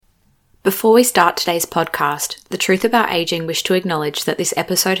Before we start today's podcast, The Truth About Aging wish to acknowledge that this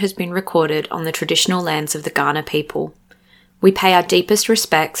episode has been recorded on the traditional lands of the Kaurna people. We pay our deepest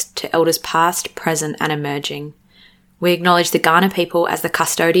respects to elders past, present and emerging. We acknowledge the Kaurna people as the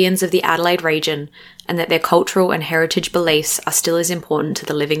custodians of the Adelaide region and that their cultural and heritage beliefs are still as important to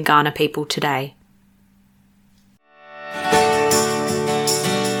the living Kaurna people today.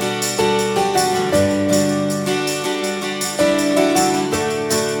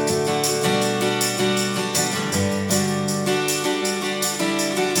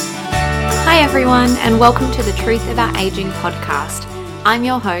 Hi everyone, and welcome to the Truth About Aging podcast. I'm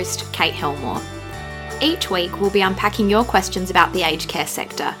your host, Kate Helmore. Each week we'll be unpacking your questions about the aged care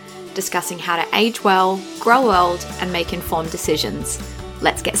sector, discussing how to age well, grow old, and make informed decisions.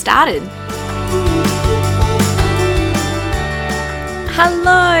 Let's get started.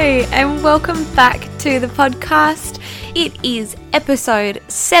 Hello, and welcome back to the podcast. It is episode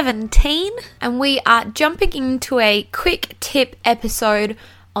 17, and we are jumping into a quick tip episode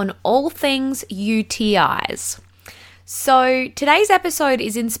on all things UTIs. So today's episode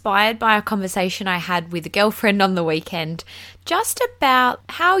is inspired by a conversation I had with a girlfriend on the weekend just about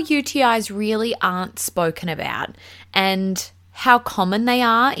how UTIs really aren't spoken about and how common they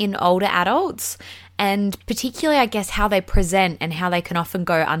are in older adults, and particularly, I guess, how they present and how they can often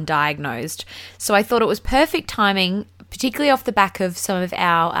go undiagnosed. So I thought it was perfect timing, particularly off the back of some of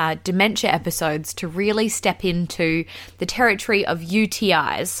our dementia episodes, to really step into the territory of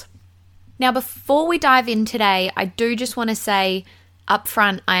UTIs. Now, before we dive in today, I do just want to say up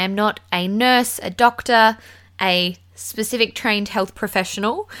front, I am not a nurse, a doctor, a specific trained health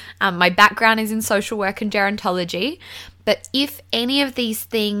professional. My background is in social work and gerontology. But if any of these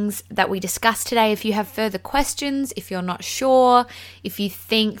things that we discussed today, if you have further questions, if you're not sure, if you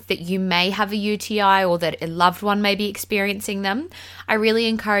think that you may have a UTI or that a loved one may be experiencing them, I really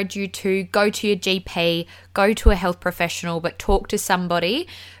encourage you to go to your GP, go to a health professional, but talk to somebody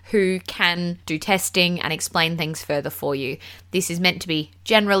who can do testing and explain things further for you. This is meant to be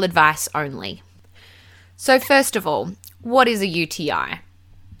general advice only. So first of all, what is a UTI?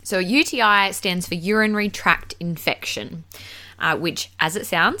 So a UTI stands for urinary tract infection, which, as it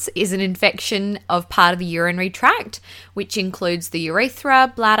sounds, is an infection of part of the urinary tract, which includes the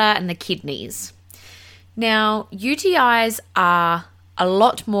urethra, bladder, and the kidneys. Now, UTIs are a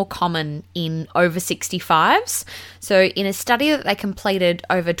lot more common in over 65s. So in a study that they completed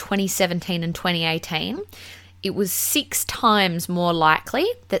over 2017 and 2018, it was 6 times more likely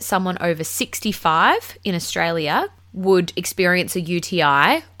that someone over 65 in Australia would experience a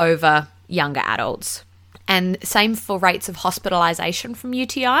UTI over younger adults. And same for rates of hospitalisation from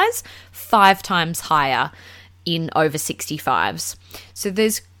UTIs, 5 times higher in over 65s. So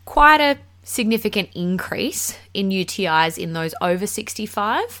there's quite a significant increase in UTIs in those over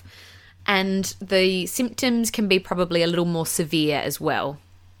 65, and the symptoms can be probably a little more severe as well.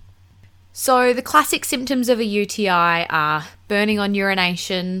 So the classic symptoms of a UTI are burning on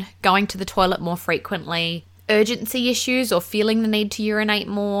urination, going to the toilet more frequently, urgency issues or feeling the need to urinate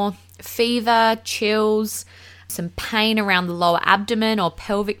more, fever, chills, some pain around the lower abdomen or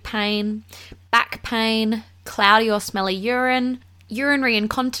pelvic pain, back pain, cloudy or smelly urine, urinary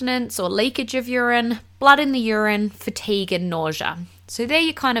incontinence or leakage of urine, blood in the urine, fatigue and nausea. So they're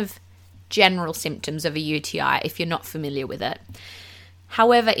your kind of general symptoms of a UTI if you're not familiar with it.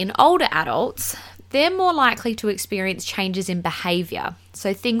 However, in older adults, they're more likely to experience changes in behaviour,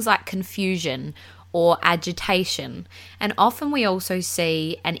 so things like confusion or agitation, and often we also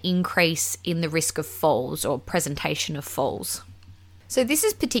see an increase in the risk of falls or presentation of falls. So this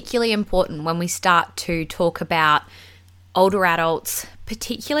is particularly important when we start to talk about older adults,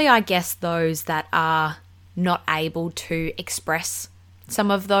 particularly I guess those that are not able to express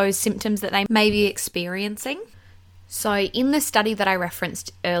some of those symptoms that they may be experiencing. So in the study that I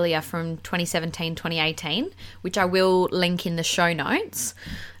referenced earlier from 2017-2018, which I will link in the show notes,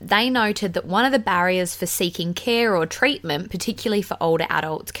 they noted that one of the barriers for seeking care or treatment, particularly for older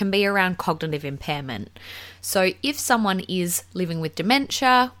adults, can be around cognitive impairment. So if someone is living with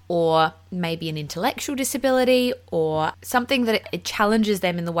dementia or maybe an intellectual disability or something that it challenges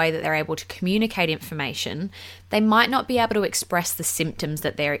them in the way that they're able to communicate information, they might not be able to express the symptoms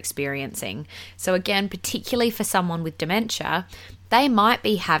that they're experiencing. So again, particularly for someone with dementia, they might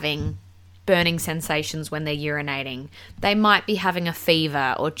be having burning sensations when they're urinating. They might be having a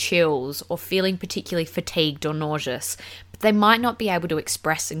fever or chills or feeling particularly fatigued or nauseous, but they might not be able to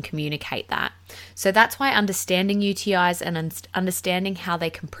express and communicate that. So that's why understanding UTIs and understanding how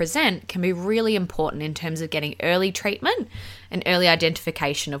they can present can be really important in terms of getting early treatment and early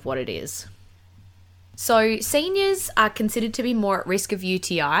identification of what it is. So seniors are considered to be more at risk of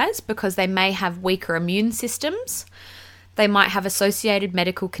UTIs because they may have weaker immune systems. They might have associated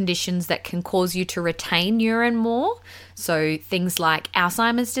medical conditions that can cause you to retain urine more. So things like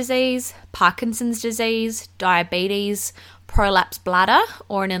Alzheimer's disease, Parkinson's disease, diabetes, prolapsed bladder,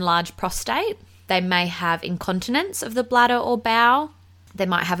 or an enlarged prostate. They may have incontinence of the bladder or bowel. They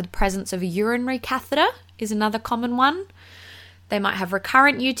might have the presence of a urinary catheter, is another common one. They might have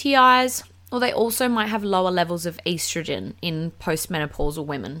recurrent UTIs, or they also might have lower levels of estrogen in postmenopausal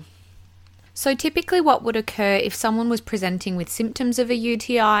women. So typically what would occur if someone was presenting with symptoms of a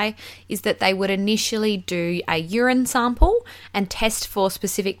UTI is that they would initially do a urine sample and test for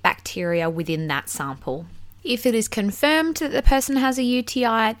specific bacteria within that sample. If it is confirmed that the person has a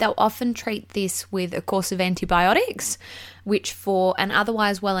UTI, they'll often treat this with a course of antibiotics, which for an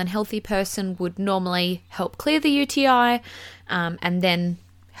otherwise well and healthy person would normally help clear the UTI and then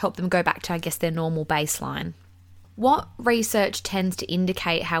help them go back to, their normal baseline. What research tends to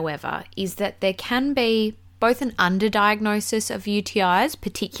indicate, however, is that there can be both an underdiagnosis of UTIs,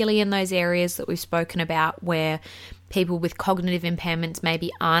 particularly in those areas that we've spoken about where people with cognitive impairments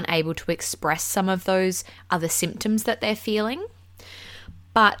maybe aren't able to express some of those other symptoms that they're feeling.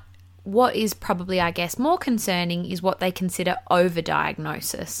 But what is probably, more concerning is what they consider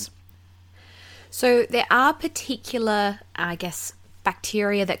overdiagnosis. So there are particular,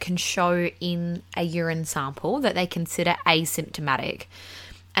 bacteria that can show in a urine sample that they consider asymptomatic.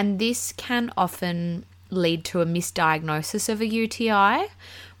 And this can often lead to a misdiagnosis of a UTI,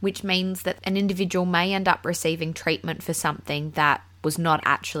 which means that an individual may end up receiving treatment for something that was not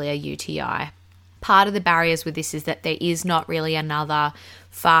actually a UTI. Part of the barriers with this is that there is not really another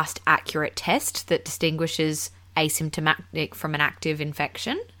fast, accurate test that distinguishes asymptomatic from an active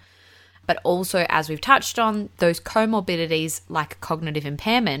infection. But also, as we've touched on, those comorbidities like cognitive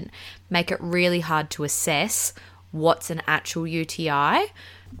impairment make it really hard to assess what's an actual UTI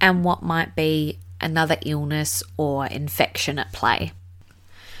and what might be another illness or infection at play.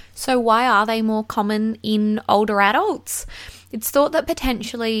 So why are they more common in older adults? It's thought that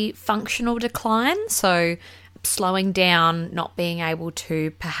potentially functional decline, so slowing down, not being able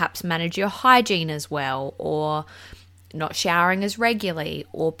to perhaps manage your hygiene as well, or not showering as regularly,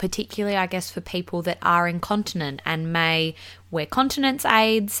 or particularly, for people that are incontinent and may wear continence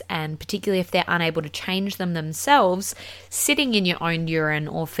aids, and particularly if they're unable to change them themselves, sitting in your own urine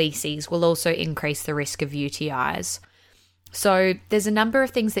or feces will also increase the risk of UTIs. So there's a number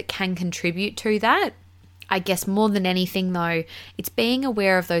of things that can contribute to that. More than anything though, it's being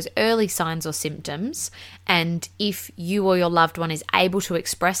aware of those early signs or symptoms, and if you or your loved one is able to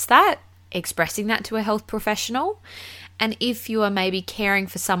express that, expressing that to a health professional. And if you are maybe caring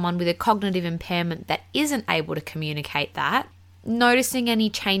for someone with a cognitive impairment that isn't able to communicate that, noticing any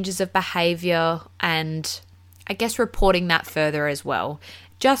changes of behavior and reporting that further as well.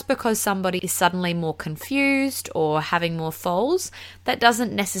 Just because somebody is suddenly more confused or having more falls, that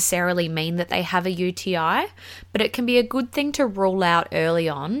doesn't necessarily mean that they have a UTI, but it can be a good thing to rule out early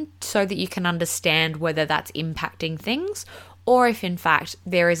on so that you can understand whether that's impacting things, or if in fact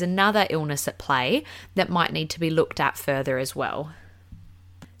there is another illness at play that might need to be looked at further as well.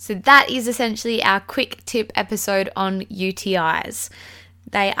 So that is essentially our quick tip episode on UTIs.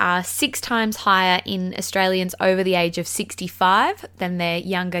 They are 6 times higher in Australians over the age of 65 than their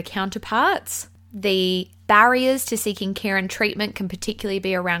younger counterparts. The barriers to seeking care and treatment can particularly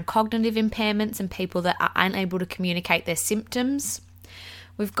be around cognitive impairments and people that are unable to communicate their symptoms.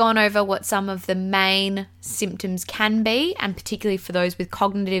 We've gone over what some of the main symptoms can be, and particularly for those with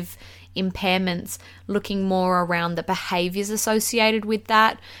cognitive impairments, looking more around the behaviours associated with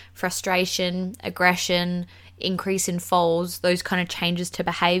that, frustration, aggression, increase in falls, those kind of changes to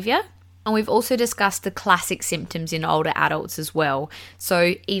behaviour. And we've also discussed the classic symptoms in older adults as well.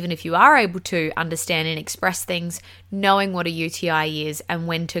 So even if you are able to understand and express things, knowing what a UTI is and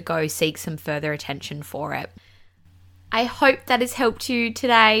when to go seek some further attention for it. I hope that has helped you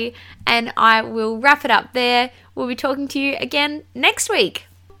today, and I will wrap it up there. We'll be talking to you again next week.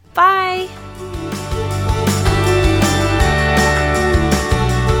 Bye.